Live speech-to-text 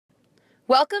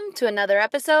Welcome to another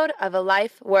episode of A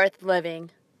Life Worth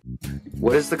Living.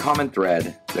 What is the common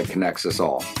thread that connects us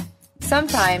all?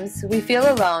 Sometimes we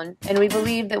feel alone and we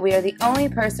believe that we are the only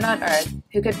person on earth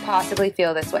who could possibly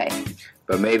feel this way.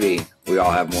 But maybe we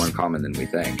all have more in common than we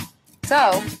think.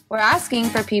 So, we're asking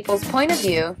for people's point of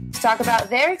view to talk about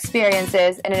their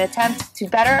experiences in an attempt to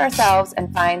better ourselves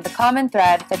and find the common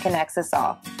thread that connects us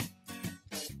all.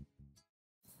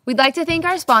 We'd like to thank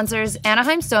our sponsors,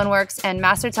 Anaheim Stoneworks and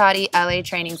Master Toddy LA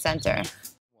Training Center.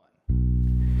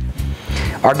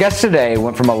 Our guest today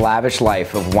went from a lavish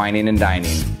life of whining and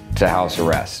dining to house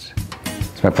arrest.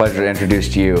 It's my pleasure to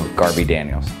introduce to you Garvey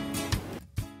Daniels.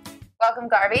 Welcome,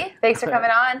 Garvey. Thanks for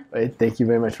coming on. Thank you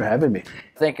very much for having me.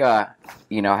 I think,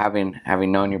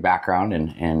 having known your background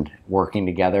and working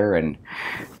together, and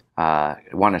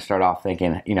want to start off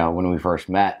thinking, when we first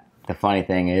met, the funny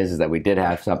thing is that we did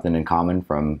have something in common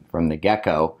from the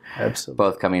get-go. Absolutely.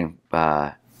 Both coming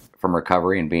from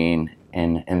recovery and being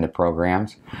in the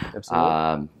programs.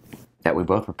 Absolutely. That we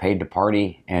both were paid to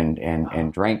party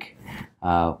and drink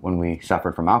when we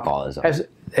suffered from alcoholism.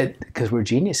 Because we're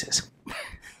geniuses.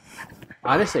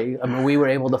 Honestly, we were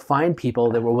able to find people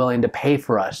that were willing to pay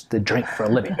for us to drink for a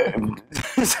living.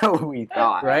 So we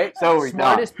thought. Right?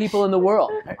 Smartest people in the world.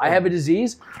 I have a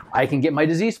disease. I can get my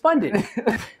disease funded.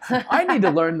 I need to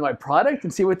learn my product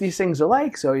and see what these things are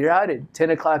like. So you're out at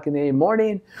 10 o'clock in the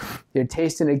morning. You're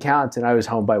tasting accounts, and I was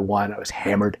home by 1. I was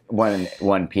hammered.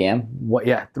 1 p.m.?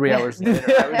 3 hours later.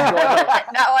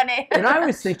 Not 1 a.m. And I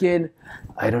was thinking,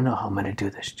 I don't know how I'm going to do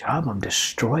this job. I'm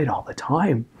destroyed all the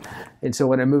time. And so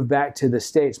when I moved back to the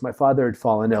States, my father had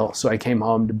fallen ill, so I came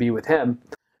home to be with him,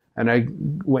 and I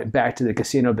went back to the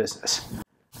casino business.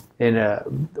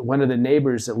 And one of the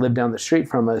neighbors that lived down the street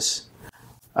from us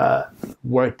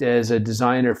worked as a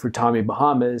designer for Tommy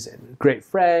Bahamas, and a great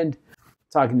friend,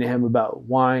 talking to him about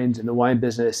wines and the wine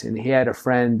business. And he had a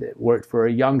friend that worked for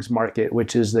a Young's Market,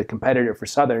 which is the competitor for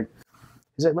Southern.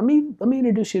 He's like, let me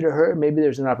introduce you to her. Maybe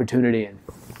there's an opportunity. And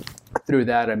through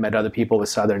that, I met other people with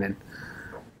Southern, and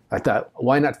I thought,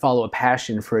 why not follow a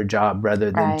passion for a job rather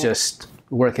than just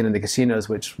working in the casinos,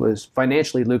 which was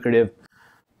financially lucrative,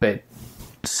 but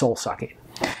soul-sucking.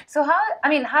 So how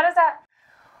does that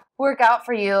work out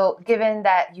for you, given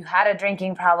that you had a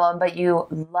drinking problem, but you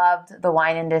loved the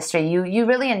wine industry? You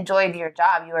really enjoyed your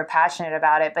job. You were passionate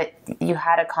about it, but you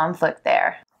had a conflict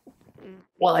there.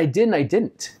 Well, I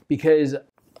didn't, because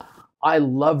I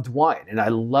loved wine and I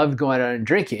loved going out and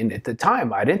drinking. At the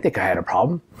time, I didn't think I had a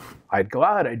problem. I'd go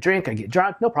out, I'd drink, I'd get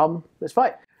drunk, no problem, it's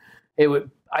fine.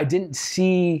 I didn't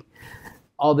see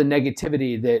all the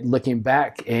negativity that, looking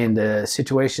back, and the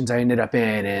situations I ended up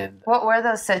in. And what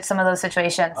were some of those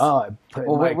situations? Oh, I put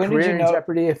my career in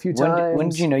jeopardy a few times. When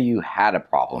did you know you had a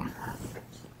problem?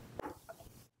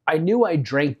 I knew I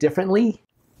drank differently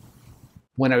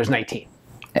when I was 19.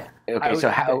 Okay, so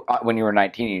how, when you were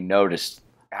 19, you noticed,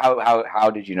 how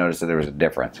did you notice that there was a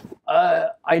difference?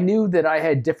 I knew that I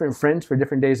had different friends for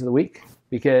different days of the week,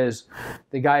 because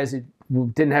the guys that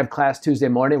didn't have class Tuesday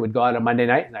morning would go out on Monday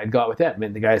night, and I'd go out with them.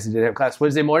 And the guys that didn't have class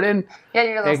Wednesday morning,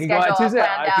 your little schedule all planned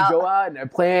out. I could go out and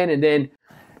I'd plan. And then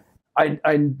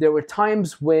there were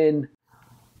times when,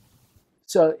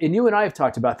 and you and I have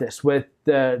talked about this with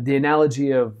the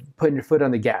analogy of putting your foot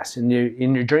on the gas and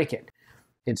you're drinking.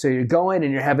 And so you're going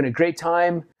and you're having a great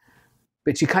time,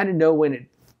 but you kind of know when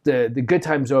the good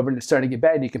time's over and it's starting to get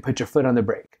bad, and you can put your foot on the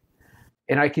brake.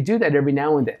 And I could do that every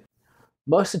now and then.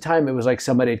 Most of the time it was like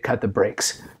somebody had cut the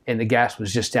brakes and the gas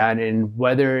was just down, and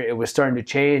whether it was starting to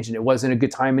change and it wasn't a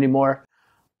good time anymore,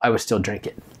 I was still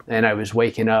drinking. And I was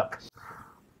waking up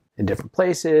in different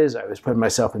places. I was putting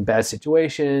myself in bad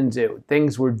situations.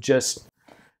 Things were just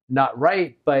not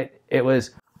right, but it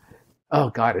was, oh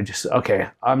God,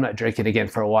 I'm not drinking again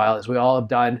for a while, as we all have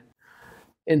done,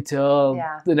 until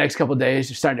the next couple of days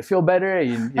you're starting to feel better.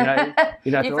 You're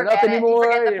not throwing up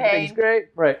anymore. Everything's great.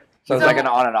 Right. So it's like an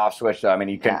on and off switch, though. I mean,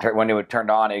 you couldn't when it would turn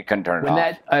on, you couldn't turn it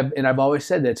off. And I've always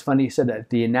said that. It's funny you said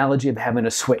that. The analogy of having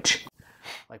a switch.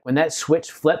 Like when that switch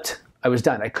flipped, I was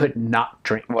done. I could not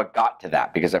drink. What got to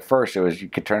that? Because at first it was, you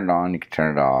could turn it on, you could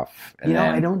turn it off. And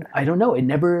I don't know. It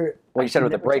never. Well, you said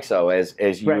with the brakes, though,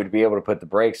 is you would be able to put the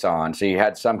brakes on, so you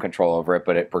had some control over it,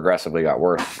 but it progressively got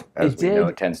worse, as we know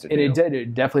it tends to do. And it did.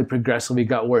 It definitely progressively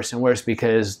got worse and worse,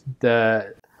 because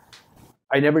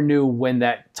I never knew when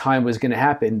that time was going to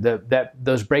happen.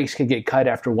 Those brakes could get cut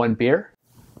after one beer,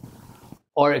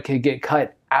 or it could get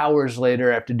cut hours later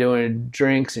after doing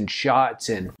drinks and shots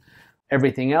and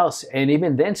everything else. And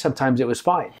even then, sometimes it was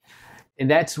fine. And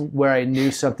that's where I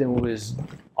knew something was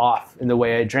off in the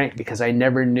way I drank, because I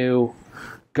never knew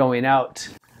going out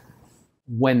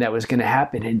when that was going to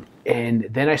happen. And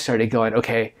then I started going,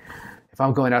 okay, if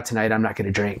I'm going out tonight, I'm not going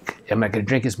to drink. I'm not going to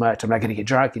drink as much. I'm not going to get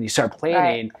drunk. And you start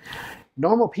planning. Right.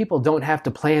 Normal people don't have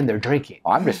to plan their drinking.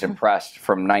 I'm just impressed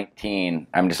from 19.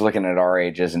 I'm just looking at our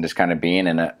ages and just kind of being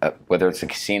in whether it's a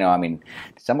casino, I mean,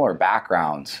 similar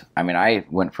backgrounds. I mean, I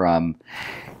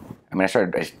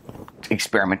started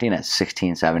experimenting at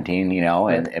 16, 17, you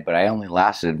know, but I only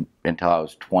lasted until I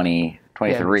was 20,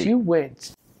 23. Yeah, you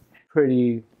went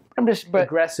pretty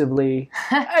aggressively.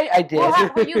 I did.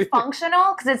 Well, were you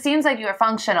functional? Because it seems like you were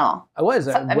functional. I was.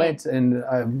 I went and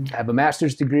I have a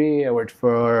master's degree. I worked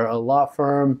for a law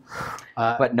firm.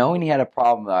 But knowing he had a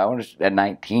problem, though, I was at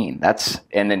 19. That's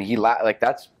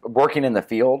working in the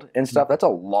field and stuff. That's a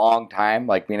long time.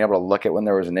 Like being able to look at when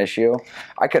there was an issue.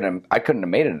 I couldn't have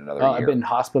made it another year. I've been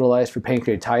hospitalized for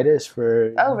pancreatitis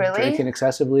for drinking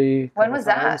excessively. When was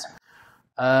that?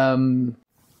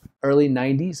 Early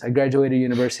 90s. I graduated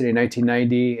university in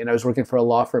 1990, and I was working for a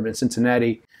law firm in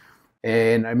Cincinnati.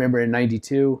 And I remember in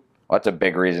 92. Well, that's a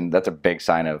big reason. That's a big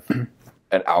sign of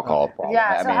an alcohol problem.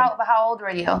 Yeah. So how old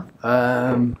were you?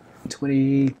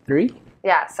 23.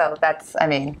 Yeah. So that's,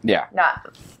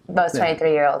 not most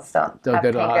 23-year-olds don't go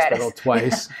to the hospital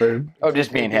twice for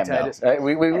just being him.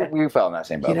 We fell in that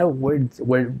same boat. You know,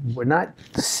 we're not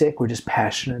sick. We're just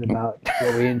passionate about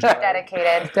what we enjoy.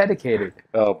 Dedicated.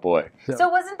 Oh boy. So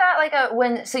wasn't that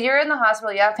so you're in the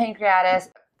hospital, you have pancreatitis,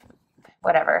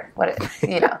 whatever, I'm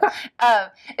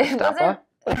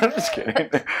just kidding.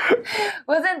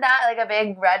 Wasn't that like a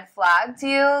big red flag to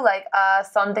you? Like,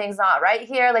 something's not right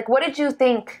here. Like, what did you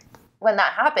think when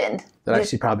that happened? That I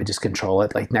should probably just control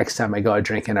it. Like next time I go out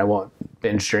drinking, I won't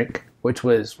binge drink, which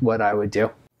was what I would do.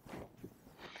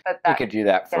 But you could do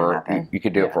that you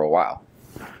could do it for a while.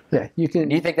 Yeah, you can.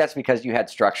 Do you think that's because you had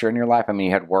structure in your life? I mean,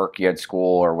 you had work, you had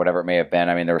school, or whatever it may have been.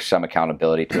 I mean, there was some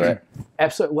accountability to it.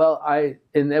 Absolutely. Well,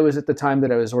 and it was at the time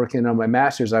that I was working on my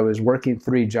master's. I was working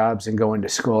 3 jobs and going to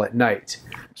school at night.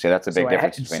 See, that's a big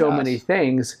difference between us. So many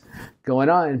things going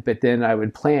on, but then I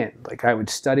would plan. Like I would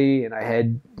study, and I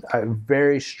was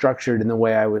very structured in the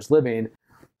way I was living.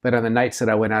 But on the nights that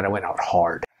I went out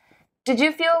hard. Did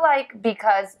you feel like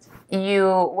because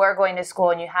you were going to school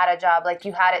and you had a job, like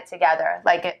you had it together?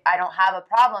 Like, I don't have a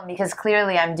problem because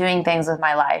clearly I'm doing things with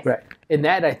my life. Right. And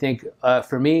that, I think,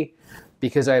 for me,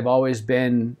 because I've always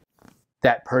been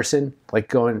that person, like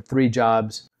going 3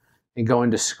 jobs and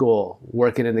going to school,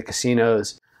 working in the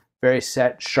casinos, very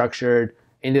set, structured,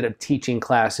 ended up teaching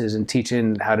classes and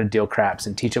teaching how to deal craps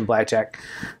and teaching blackjack.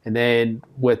 And then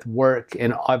with work,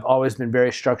 and I've always been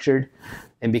very structured.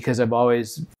 And because I've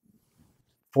always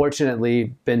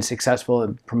fortunately been successful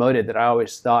and promoted, that I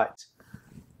always thought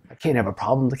I can't have a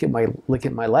problem. Look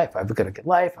at my life. I've got a good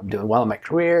life. I'm doing well in my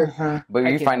career. Mm-hmm. But were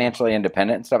you financially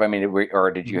independent and stuff? I mean,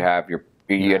 or did you have you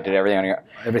did everything on your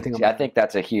everything? See, I think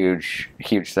that's a huge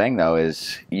thing though.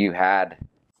 Is you had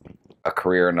a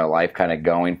career and a life kind of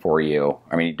going for you.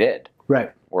 I mean, you did.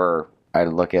 Right. Where I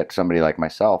look at somebody like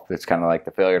myself, it's kind of like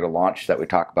the failure to launch that we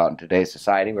talk about in today's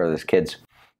society, where there's kids,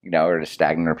 are just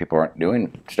stagnant, or people aren't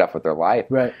doing stuff with their life.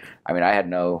 Right. I mean, I had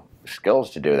no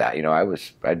skills to do that.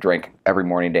 I drank every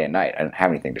morning, day and night. I didn't have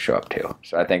anything to show up to.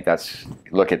 So I think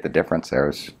look at the difference there. I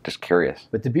was just curious.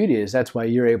 But the beauty is that's why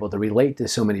you're able to relate to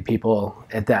so many people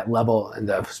at that level, and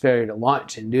the failure to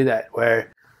launch and do that,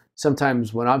 where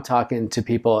sometimes when I'm talking to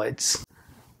people,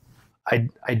 I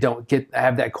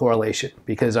have that correlation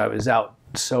because I was out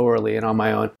so early and on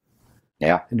my own.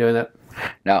 Yeah. And doing that.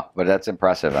 No, but that's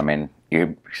impressive. I mean,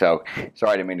 sorry,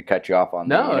 I didn't mean to cut you off on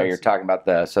that. You're talking about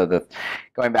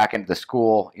going back into the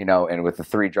school, and with the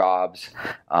 3 jobs.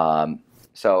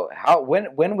 So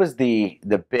when was the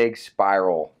big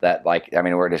spiral that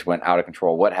where it just went out of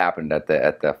control? What happened at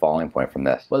the falling point from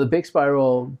this? Well, the big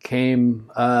spiral came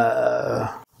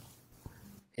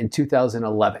in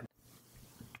 2011.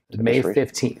 May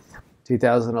 15th,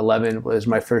 2011 was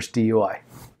my first DUI.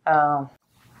 Oh.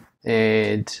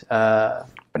 And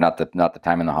but not the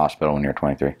time in the hospital when you're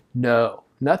 23. No,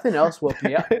 nothing else woke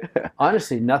me up.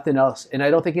 Honestly, nothing else, and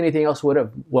I don't think anything else would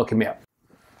have woken me up.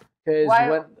 Because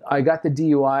when I got the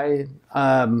DUI,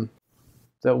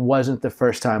 that wasn't the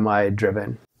first time I had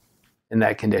driven in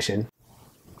that condition.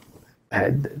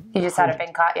 You just hadn't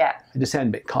been caught yet. I just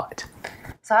hadn't been caught.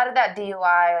 So how did that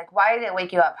DUI, why did it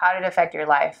wake you up? How did it affect your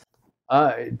life?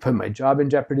 It put my job in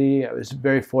jeopardy. I was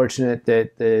very fortunate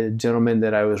that the gentleman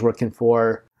that I was working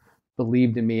for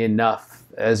believed in me enough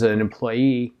as an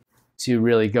employee to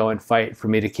really go and fight for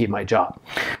me to keep my job.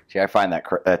 See, I find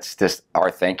that's just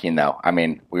our thinking, though. I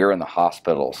mean, we were in the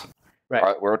hospitals.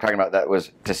 Right. We were talking about that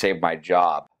was to save my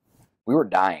job. we were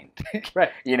dying, Right.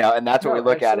 you know, and that's what we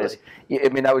look absolutely. at is, I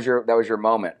mean, that was your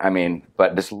moment. I mean,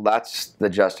 but that's the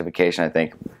justification, I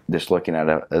think, just looking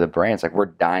at the brain. It's like we're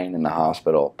dying in the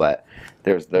hospital, but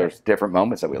there's different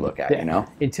moments that we look at, you know?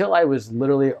 Until I was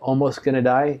literally almost going to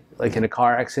die, like in a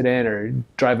car accident or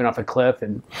driving off a cliff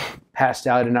and passed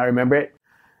out and not remember it.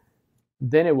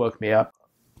 Then it woke me up.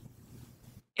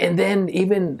 And then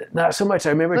even not so much, I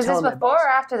remember Was this telling my before boss. or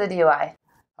after the DUI?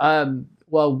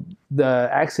 Well, the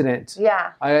accident.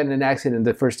 Yeah. I had an accident,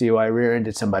 the first DUI,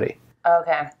 rear-ended somebody.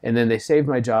 Okay. And then they saved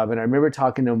my job. And I remember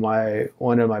talking to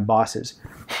one of my bosses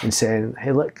and saying,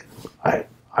 hey, look, I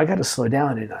got to slow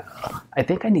down. And I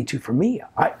think I need to for me.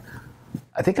 I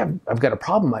think I've got a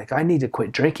problem. Like, I need to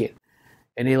quit drinking.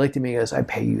 And he looked at me and goes, I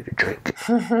pay you to drink.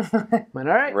 I went,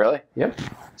 all right. Really? Yep.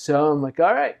 So I'm like,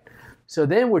 all right. So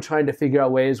then we're trying to figure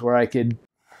out ways where I could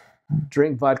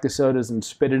drink vodka sodas and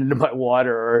spit it into my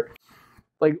water, or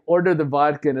like order the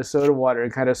vodka and a soda water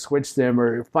and kind of switch them,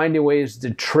 or finding ways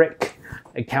to trick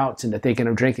accounts into thinking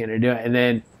I'm drinking or doing it. And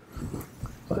then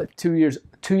 2 years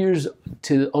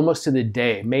to almost to the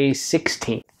day, May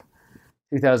 16th,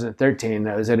 2013,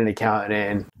 I was at an account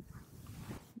and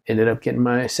ended up getting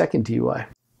my second DUI.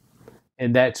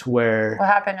 And that's where What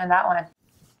happened in that one?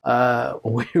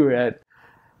 we were at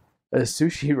a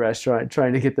sushi restaurant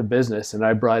trying to get the business, and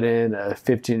I brought in a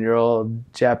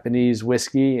 15-year-old Japanese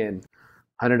whiskey and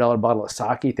 $100 bottle of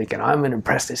sake, thinking I'm going to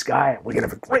impress this guy. We're going to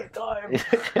have a great time.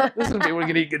 We're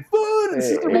going to eat good food. This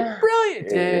is going to be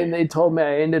brilliant. And they told me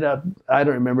I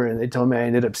don't remember, and they told me I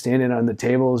ended up standing on the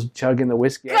tables chugging the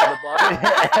whiskey out of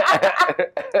the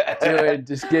bottle.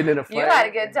 Just getting in a fight. You had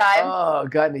a good time. Oh,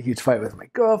 got in a huge fight with my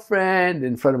girlfriend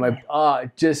in front of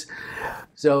my,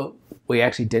 so we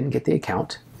actually didn't get the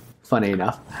account, funny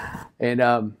enough.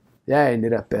 And, I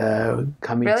ended up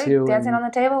coming Really? to... Dancing on the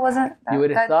table wasn't? You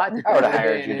would have thought. I would have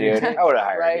hired you, dude. I would have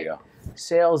hired Right? you.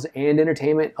 Sales and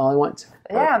entertainment all at once.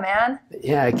 Yeah, man.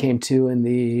 Yeah, I came to in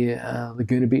the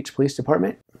Laguna Beach Police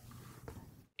Department.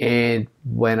 And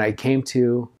when I came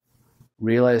to,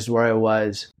 realized where I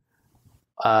was,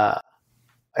 I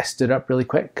stood up really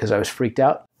quick because I was freaked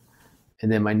out.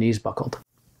 And then my knees buckled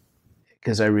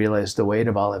because I realized the weight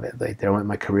of all of it. Like, there went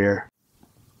my career.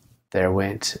 There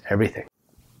went everything.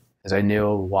 Because I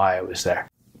knew why I was there.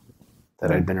 That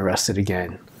I'd been arrested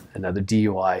again, another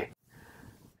DUI.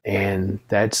 And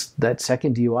that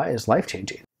second DUI is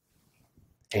life-changing.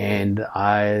 And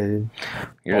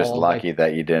You're just lucky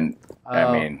that you didn't.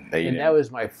 That was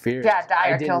my fear. Yeah, die I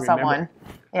or didn't kill remember. someone.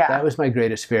 Yeah. That was my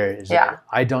greatest fear. Is Yeah. that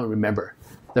I don't remember.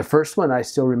 The first one, I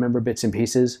still remember bits and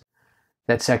pieces.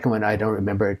 That second one, I don't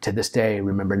remember to this day.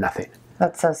 Remember nothing.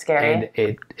 That's so scary. And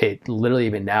it literally,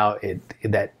 even now,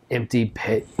 that empty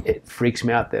pit, it freaks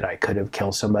me out that I could have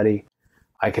killed somebody.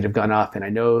 I could have gone off, and I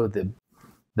know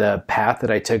the path that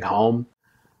I took home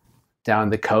down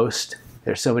the coast.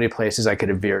 There's so many places I could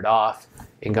have veered off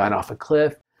and gone off a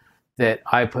cliff, that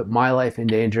I put my life in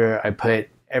danger. I put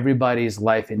everybody's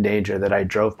life in danger that I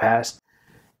drove past.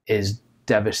 Is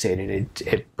devastating.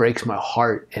 It breaks my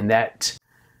heart, and that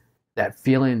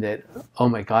feeling that, oh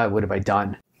my God, what have I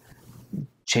done?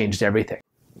 Changed everything.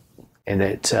 And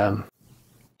it's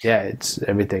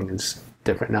everything is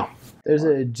different now. There's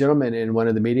a gentleman in one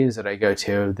of the meetings that I go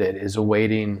to that is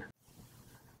awaiting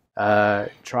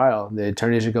trial. The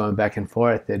attorneys are going back and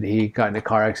forth that he got in a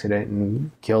car accident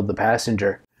and killed the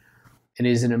passenger. And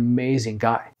he's an amazing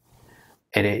guy.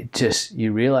 And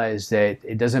you realize that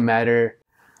it doesn't matter.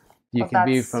 You can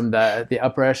be from the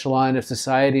upper echelon of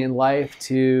society and life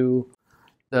to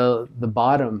the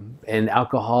bottom, and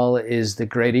alcohol is the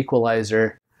great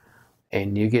equalizer.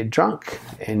 And you get drunk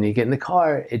and you get in the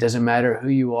car. It doesn't matter who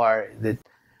you are, that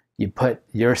you put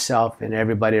yourself and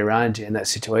everybody around you in that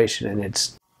situation, and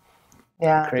it's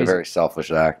crazy. It's a very selfish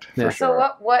act, for sure.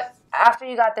 So what after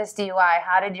you got this DUI,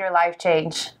 how did your life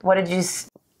change? What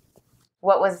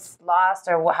was lost,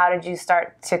 or how did you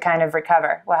start to kind of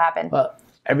recover? What happened? Well,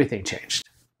 everything changed.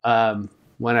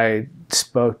 When I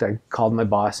spoke, I called my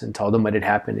boss and told him what had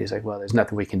happened. He's like, well, there's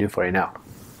nothing we can do for you now.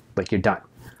 Like, you're done.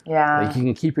 Yeah. Like, you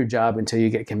can keep your job until you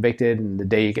get convicted, and the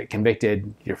day you get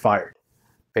convicted, you're fired.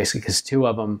 Basically, because two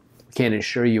of them can't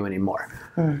insure you anymore.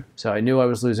 So I knew I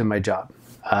was losing my job.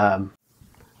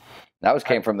 That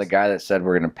came from the guy that said,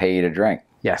 we're going to pay you to drink.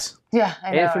 Yes. Yeah,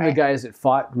 I know, and from the guys that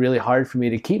fought really hard for me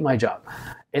to keep my job.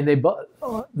 And they both,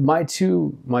 my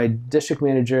district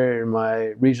manager and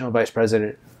my regional vice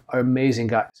president are amazing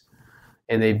guys.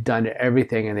 And they've done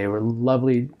everything, and they were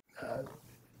lovely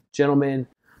gentlemen,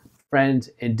 friends,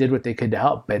 and did what they could to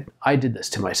help. But I did this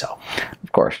to myself.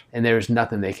 Of course. And there was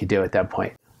nothing they could do at that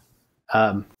point.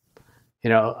 Having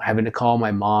to call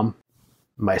my mom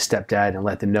my stepdad and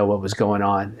let them know what was going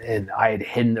on. And I had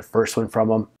hidden the first one from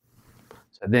them.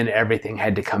 So then everything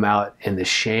had to come out, and the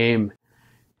shame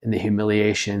and the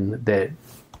humiliation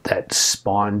that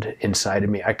spawned inside of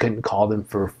me. I couldn't call them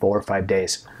for 4 or 5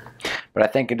 days. But I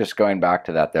think just going back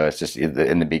to that, though, it's just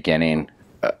in the beginning,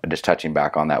 just touching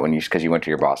back on that, because you went to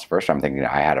your boss the first time thinking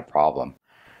I had a problem.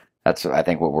 That's, I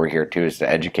think, what we're here too, is to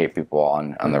educate people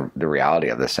on the reality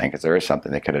of this thing, because there is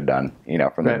something they could have done,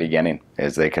 from the beginning,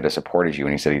 is they could have supported you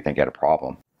when you said you think you had a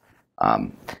problem. I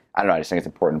don't know, I just think it's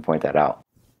important to point that out.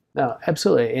 No,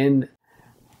 absolutely. And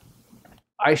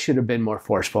I should have been more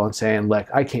forceful in saying, look,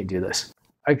 I can't do this.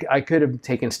 I could have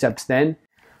taken steps then.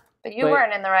 But you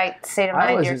weren't in the right state of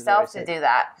mind yourself to do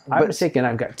that. I was thinking,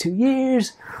 I've got 2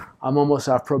 years. I'm almost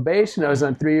off probation. I was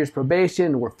on 3 years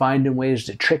probation. We're finding ways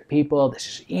to trick people.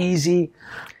 This is easy.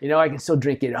 I can still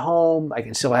drink at home. I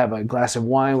can still have a glass of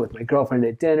wine with my girlfriend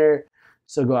at dinner.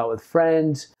 Still go out with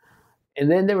friends.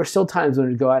 And then there were still times when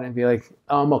I'd go out and be like,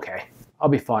 oh, I'm okay. I'll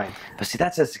be fine. But see,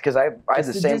 that's just because I had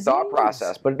the same thought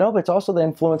process. But no, but it's also the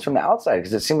influence from the outside,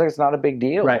 because it seems like it's not a big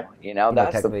deal. Right.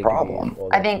 That's the problem.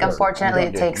 I think, unfortunately,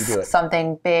 it takes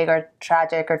something big or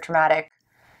tragic or traumatic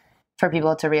for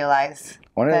people to realize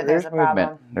that there's a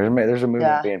problem. There's a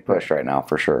movement being pushed right now,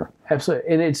 for sure.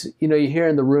 Absolutely. And it's, you hear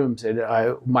in the rooms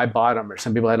that my bottom, or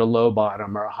some people had a low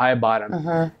bottom or a high bottom.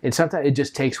 Mm-hmm. And sometimes it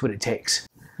just takes what it takes.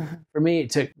 Mm-hmm. For me, it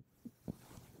took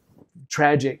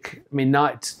tragic,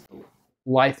 not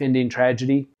life-ending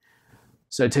tragedy.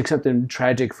 So it took something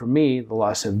tragic for me, the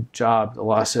loss of job, the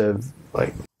loss of,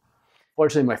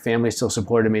 fortunately my family still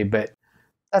supported me, but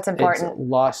that's important. It's a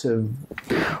loss of,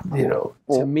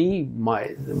 to me,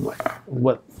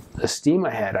 what esteem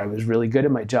I had. I was really good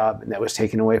at my job, and that was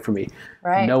taken away from me.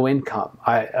 Right. No income.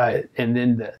 And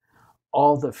then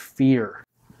all the fear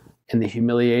and the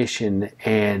humiliation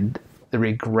and the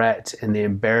regret and the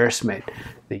embarrassment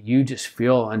that you just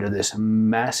feel under this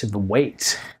massive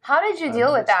weight. How did you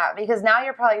deal with that? Because now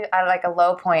you're probably at a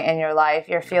low point in your life.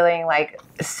 You're feeling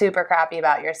super crappy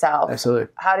about yourself. Absolutely.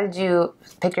 How did you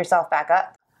pick yourself back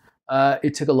up?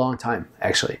 It took a long time,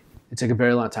 actually. It took a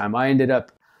very long time. I ended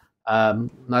up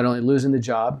not only losing the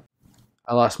job,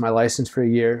 I lost my license for a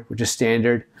year, which is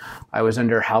standard. I was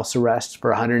under house arrest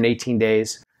for 118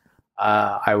 days.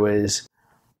 I was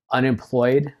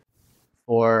unemployed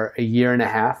for a year and a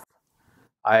half.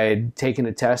 I had taken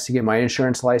a test to get my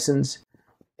insurance license,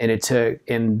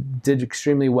 and did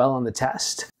extremely well on the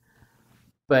test.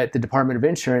 But the Department of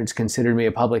Insurance considered me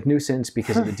a public nuisance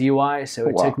because of the DUI. So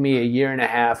it took me a year and a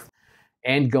half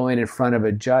and going in front of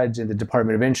a judge in the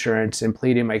Department of Insurance and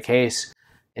pleading my case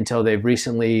until they've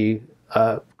recently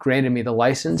granted me the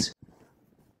license.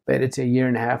 But it's a year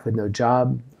and a half with no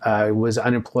job. I was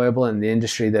unemployable in the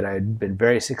industry that I'd been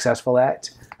very successful at.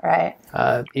 Right.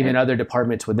 Even other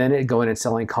departments within it, going and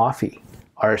selling coffee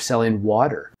or selling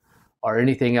water or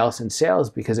anything else in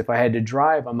sales, because if I had to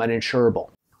drive, I'm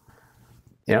uninsurable.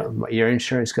 Your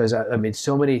insurance goes out.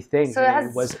 So many things. So it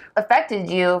has affected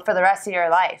you for the rest of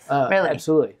your life, really?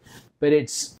 Absolutely. But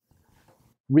it's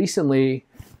recently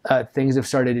things have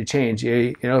started to change.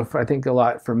 I think a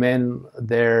lot for men,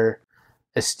 their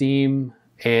esteem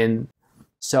and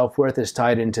self-worth is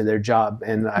tied into their job.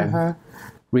 And I've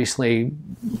recently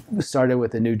started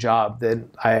with a new job that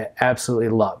I absolutely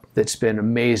love. That's been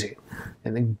amazing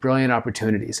and brilliant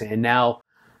opportunities. And now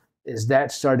is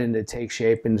that starting to take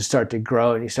shape and to start to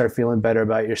grow, and you start feeling better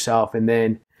about yourself. And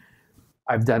then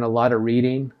I've done a lot of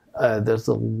reading. There's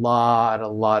a lot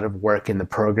of work in the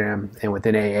program and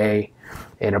within AA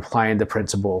and applying the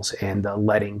principles and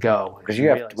letting go. Because you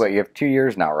have 2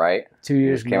 years now, right? 2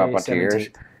 years. You came up on 2 years.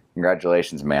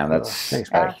 Congratulations, man. That's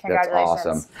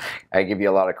awesome. I give you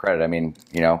a lot of credit.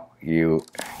 You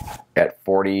at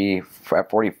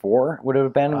 44 would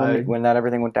have been when that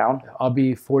everything went down. I'll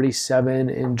be 47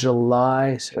 in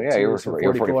July. So yeah, you were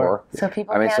 44. So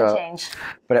people can change.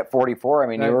 But at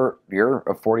 44, you're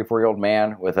a 44-year-old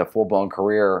man with a full-blown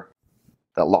career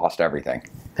that lost everything.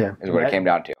 Yeah, is what it came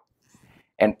down to.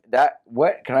 And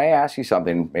can I ask you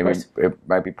something? Maybe it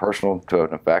might be personal to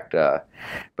an effect,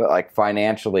 but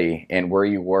financially and where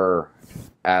you were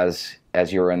as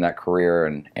you were in that career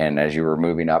and as you were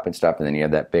moving up and stuff, and then you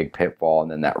had that big pitfall and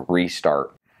then that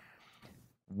restart.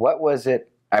 What was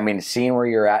it? Seeing where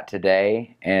you're at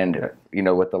today and,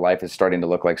 what the life is starting to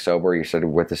look like sober, you said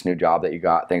with this new job that you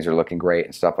got, things are looking great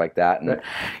and stuff like that. And,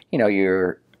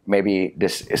 you're maybe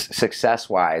just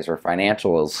success-wise or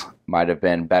financials might have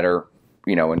been better,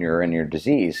 when you're in your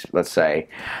disease, let's say.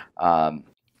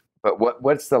 But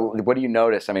what do you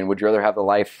notice? Would you rather have the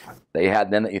life that you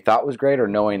had then that you thought was great, or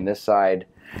knowing this side,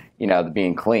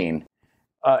 being clean?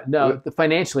 No,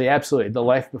 financially, absolutely. The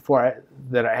life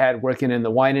that I had working in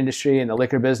the wine industry and the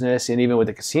liquor business and even with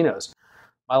the casinos,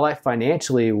 my life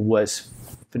financially was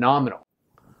phenomenal.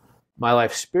 My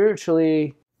life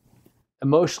spiritually,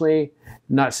 emotionally,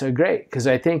 not so great. Because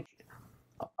I think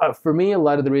for me, a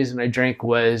lot of the reason I drank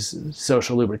was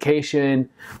social lubrication,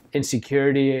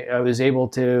 insecurity. I was able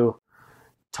to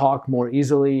talk more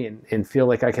easily and feel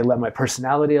like I could let my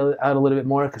personality out a little bit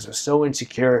more because I was so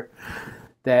insecure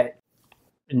that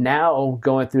now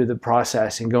going through the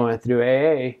process and going through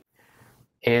AA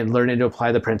and learning to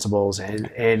apply the principles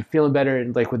and feeling better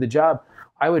and like with the job,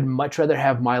 I would much rather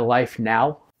have my life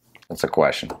now. That's a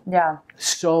question. Yeah.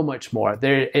 So much more.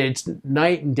 It's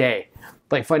night and day.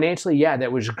 Like financially, yeah,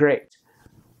 that was great.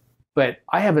 But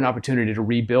I have an opportunity to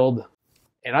rebuild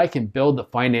and I can build the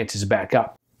finances back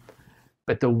up.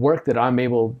 But the work that I'm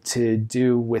able to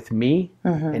do with me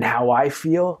and how I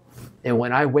feel, and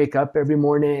when I wake up every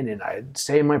morning and I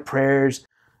say my prayers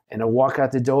and I walk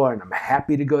out the door and I'm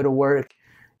happy to go to work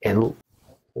and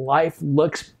life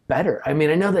looks better. I mean,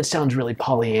 I know that sounds really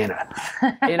Pollyanna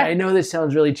and I know that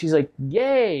sounds really cheesy, like,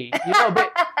 yay,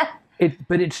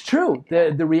 but it's true.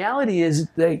 The reality is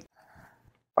that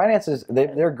finances,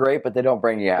 they're great, but they don't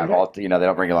bring you they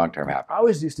don't bring you long-term happiness. I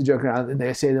always used to joke around and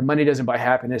they say the money doesn't buy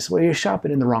happiness. Well, you're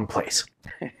shopping in the wrong place.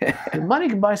 The money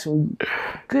can buy some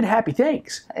good, happy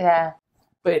things. Yeah.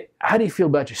 But how do you feel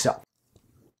about yourself?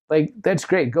 Like, that's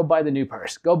great. Go buy the new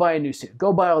purse. Go buy a new suit.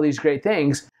 Go buy all these great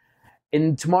things.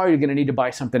 And tomorrow you're going to need to buy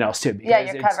something else too.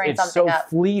 Because you're covering it's something so up.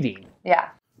 Fleeting. Yeah.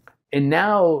 And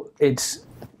now it's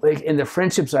like, in the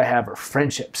friendships I have are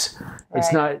friendships.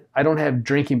 It's not, I don't have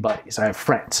drinking buddies. I have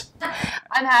friends.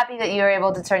 I'm happy that you were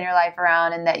able to turn your life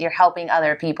around and that you're helping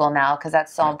other people now because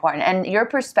that's so important. And your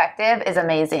perspective is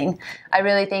amazing. I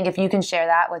really think if you can share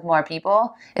that with more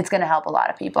people, it's going to help a lot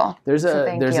of people. There's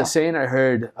a saying I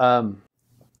heard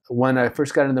when I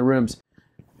first got in the rooms,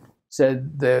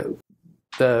 said the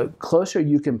closer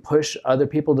you can push other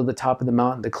people to the top of the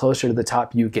mountain, the closer to the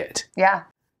top you get. Yeah.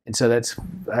 And so that's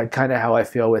kind of how I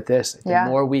feel with this. The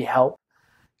more we help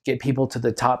get people to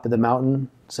the top of the mountain,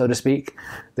 so to speak,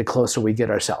 the closer we get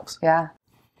ourselves. Yeah.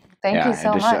 Thank you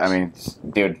so much. I mean,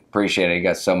 dude, appreciate it. You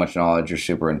got so much knowledge. You're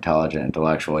super intelligent,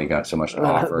 intellectual. You got so much to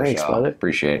offer. Thanks, so brother.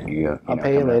 Appreciate you. I'll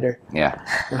pay you later. Yeah.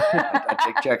 I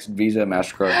take checks, Visa,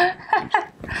 MasterCard.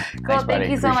 Cool. Thank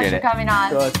you so much for coming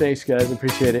on. Oh, thanks, guys.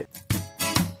 Appreciate it.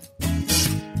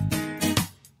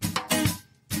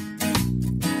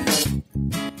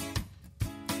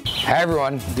 Hi,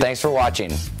 everyone. Thanks for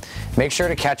watching. Make sure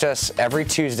to catch us every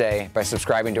Tuesday by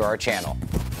subscribing to our channel.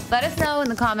 Let us know in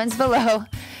the comments below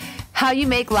how you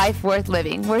make life worth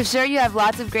living. We're sure you have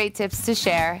lots of great tips to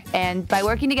share, and by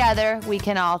working together, we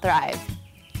can all thrive.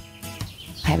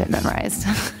 I have it memorized.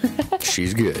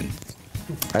 She's good.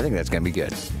 I think that's going to be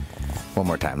good. One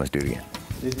more time. Let's do it again.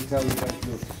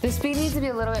 The speed needs to be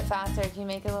a little bit faster. Can you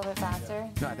make it a little bit faster?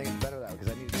 No, I think it's better that way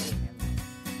because I need to do it again.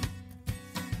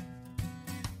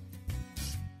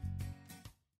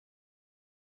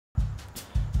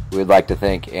 We'd like to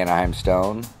thank Anaheim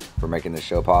Stone for making this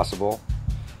show possible.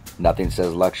 Nothing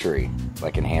says luxury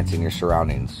like enhancing your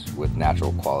surroundings with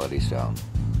natural quality stone.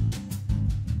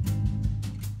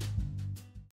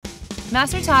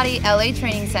 Master Toddy LA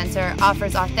Training Center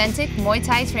offers authentic Muay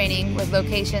Thai training with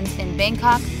locations in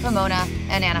Bangkok, Pomona,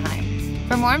 and Anaheim.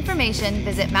 For more information,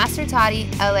 visit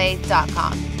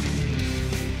mastertoddyla.com.